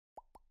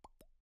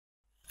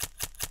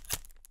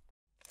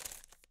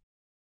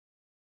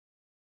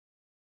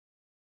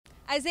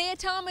Isaiah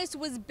Thomas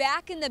was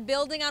back in the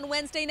building on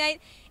Wednesday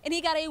night, and he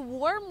got a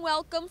warm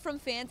welcome from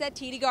fans at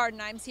TD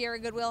Garden. I'm Sierra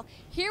Goodwill,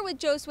 here with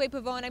Josue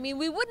Pavon. I mean,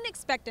 we wouldn't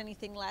expect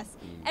anything less.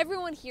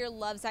 Everyone here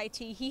loves IT.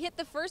 He hit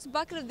the first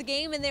bucket of the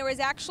game, and there was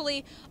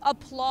actually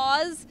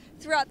applause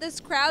throughout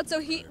this crowd. So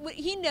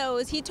he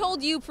knows. He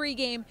told you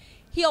pregame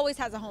he always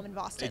has a home in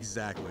Boston.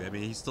 Exactly. I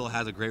mean, he still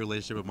has a great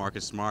relationship with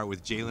Marcus Smart,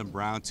 with Jaylen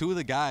Brown, two of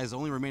the guys,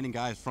 only remaining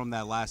guys from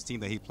that last team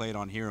that he played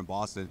on here in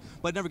Boston.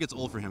 But it never gets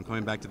old for him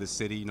coming back to the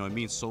city. You know, it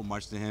means so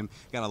much to him.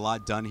 Got a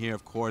lot done here,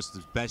 of course.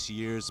 His best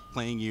years,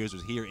 playing years,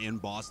 was here in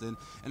Boston.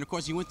 And, of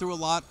course, he went through a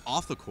lot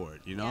off the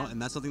court, you know? Yeah.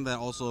 And that's something that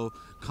also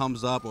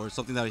comes up, or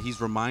something that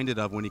he's reminded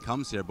of when he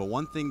comes here. But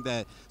one thing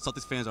that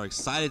Celtics fans are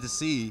excited to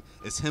see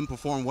is him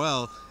perform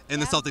well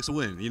and the Celtics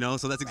win, you know?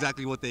 So that's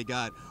exactly what they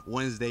got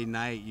Wednesday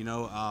night, you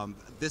know?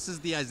 This is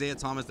the Isaiah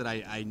Thomas that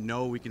I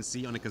know we can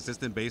see on a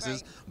consistent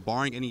basis,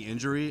 barring any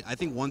injury. I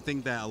think one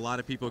thing that a lot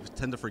of people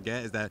tend to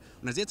forget is that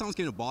when Isaiah Thomas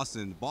came to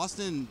Boston,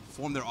 Boston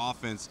formed their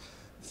offense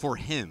for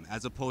him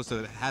as opposed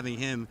to having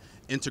him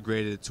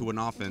integrated to an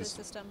offense.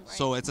 System, right.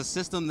 So it's a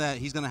system that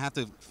he's going to have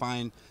to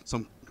find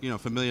some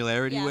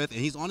familiarity with, and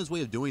he's on his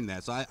way of doing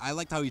that. So I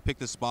liked how he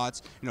picked his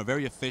spots,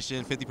 very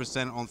efficient,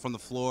 50% from the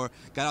floor,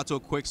 got out to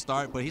a quick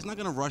start, but he's not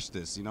going to rush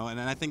this, and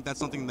I think that's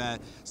something that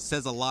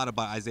says a lot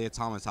about Isaiah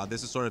Thomas, how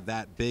this is sort of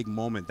that big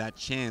moment, that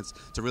chance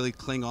to really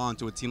cling on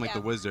to a team like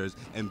the Wizards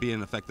and be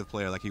an effective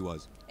player like he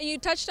was. And you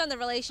touched on the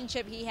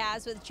relationship he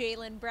has with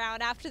Jaylen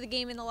Brown. After the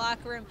game in the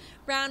locker room,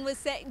 Brown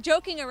was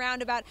joking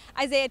around about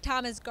Isaiah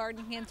Thomas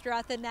guarding him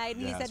throughout the night,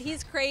 and he said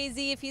he's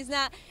crazy if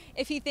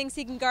he thinks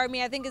he can guard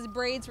me. I think his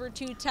braids were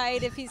too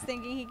tight if he's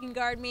thinking he can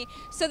guard me.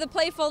 So the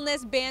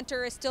playfulness,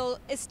 banter is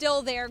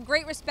still there.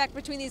 Great respect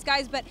between these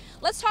guys. But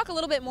let's talk a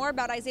little bit more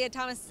about Isaiah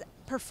Thomas'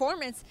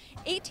 performance.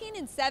 18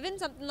 and 7,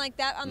 something like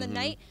that on the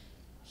night.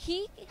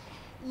 He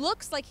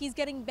looks like he's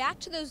getting back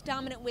to those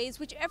dominant ways,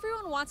 which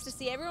everyone wants to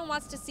see. Everyone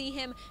wants to see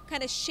him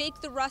kind of shake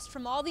the rust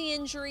from all the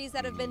injuries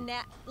that have been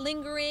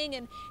lingering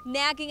and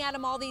nagging at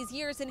him all these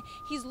years, and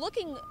he's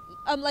looking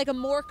like a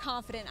more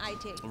confident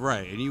IT.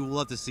 Right, and you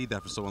love to see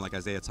that for someone like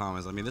Isaiah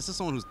Thomas. I mean, this is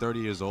someone who's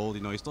 30 years old.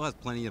 He still has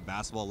plenty of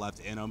basketball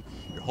left in him.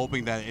 You're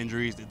hoping that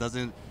injuries, it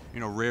doesn't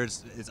rear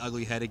its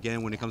ugly head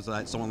again when it comes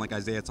to someone like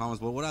Isaiah Thomas.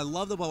 But what I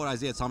loved about what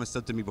Isaiah Thomas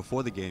said to me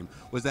before the game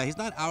was that he's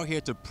not out here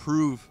to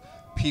prove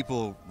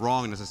people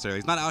wrong necessarily.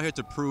 He's not out here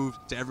to prove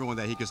to everyone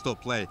that he can still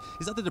play.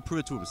 He's out there to prove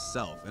it to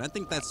himself. And I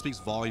think that speaks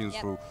volumes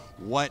for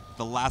what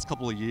the last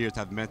couple of years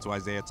have meant to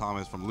Isaiah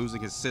Thomas, from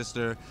losing his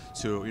sister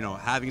to,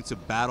 having to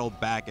battle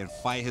back and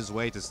fight his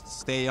way to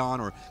stay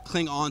on or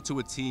cling on to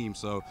a team.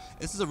 So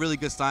this is a really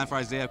good sign for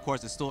Isaiah. Of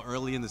course, it's still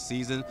early in the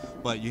season,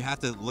 but you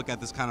have to look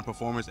at this kind of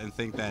performance and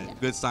think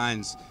that good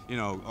signs,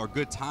 or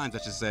good times, I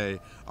should say,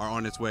 are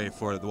on its way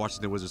for the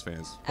Washington Wizards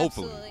fans.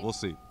 Hopefully. We'll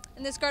see.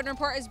 And this Garden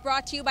Report is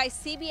brought to you by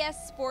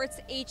CBS Sports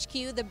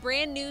HQ, the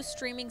brand new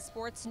streaming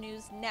sports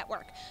news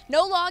network.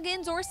 No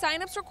logins or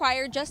signups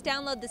required. Just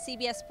download the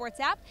CBS Sports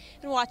app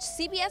and watch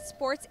CBS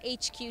Sports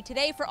HQ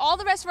today. For all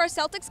the rest of our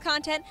Celtics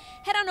content,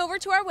 head on over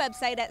to our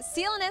website at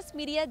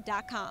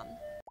clnsmedia.com.